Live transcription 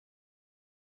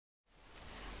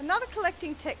Another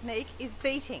collecting technique is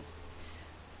beating.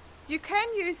 You can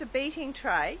use a beating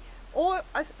tray or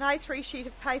an A3 sheet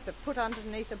of paper put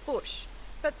underneath a bush,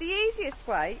 but the easiest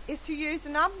way is to use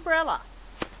an umbrella,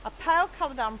 a pale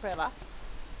coloured umbrella.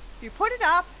 You put it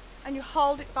up and you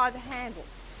hold it by the handle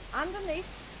underneath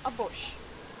a bush,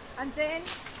 and then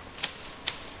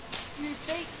you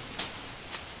beat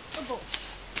the bush.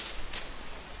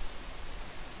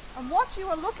 And what you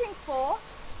are looking for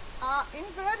are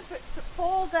invertebrates that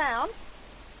fall down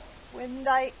when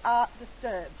they are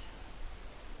disturbed.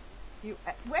 You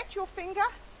wet your finger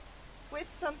with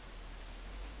some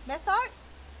metho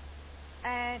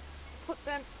and put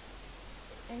them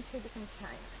into the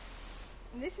container.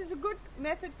 And this is a good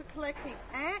method for collecting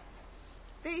ants,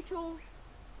 beetles,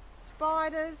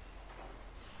 spiders.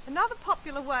 Another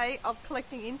popular way of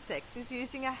collecting insects is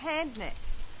using a hand net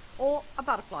or a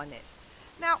butterfly net.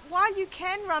 Now, while you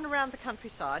can run around the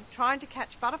countryside trying to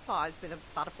catch butterflies with a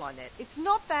butterfly net, it's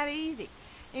not that easy.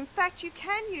 In fact, you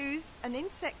can use an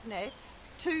insect net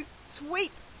to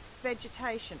sweep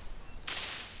vegetation.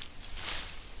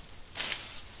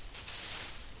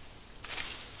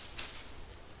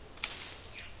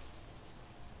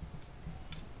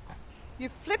 You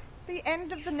flip the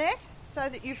end of the net so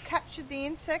that you've captured the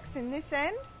insects in this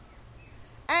end,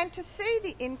 and to see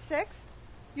the insects,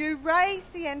 you raise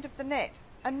the end of the net,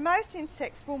 and most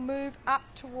insects will move up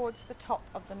towards the top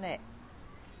of the net.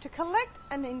 To collect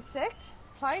an insect,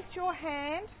 place your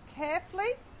hand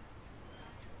carefully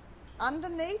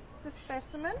underneath the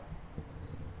specimen,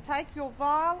 take your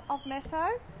vial of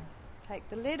metho, take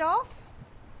the lid off,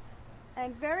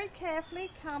 and very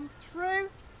carefully come through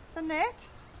the net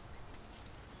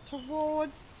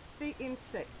towards the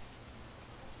insect,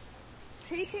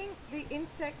 keeping the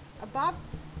insect above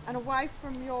and away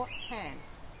from your hand.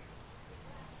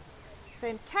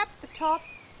 Then tap the top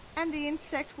and the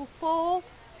insect will fall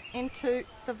into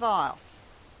the vial.